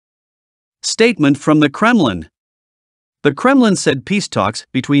Statement from the Kremlin. The Kremlin said peace talks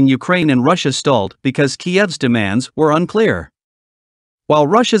between Ukraine and Russia stalled because Kiev's demands were unclear. While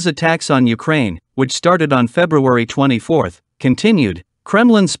Russia's attacks on Ukraine, which started on February 24, continued,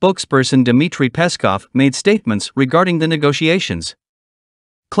 Kremlin spokesperson Dmitry Peskov made statements regarding the negotiations.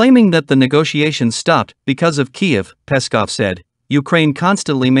 Claiming that the negotiations stopped because of Kiev, Peskov said, Ukraine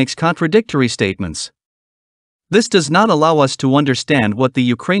constantly makes contradictory statements. This does not allow us to understand what the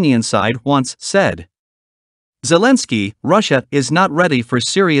Ukrainian side wants, said Zelensky. Russia is not ready for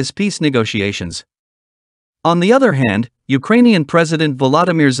serious peace negotiations. On the other hand, Ukrainian President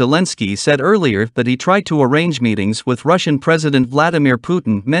Volodymyr Zelenskiy said earlier that he tried to arrange meetings with Russian President Vladimir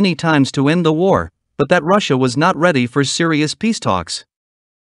Putin many times to end the war, but that Russia was not ready for serious peace talks.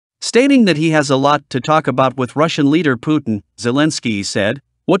 Stating that he has a lot to talk about with Russian leader Putin, Zelensky said,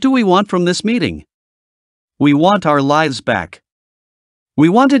 "What do we want from this meeting? We want our lives back. We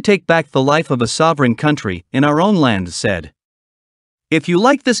want to take back the life of a sovereign country in our own land," said. If you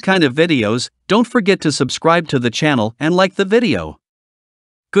like this kind of videos, don't forget to subscribe to the channel and like the video.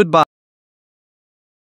 Goodbye.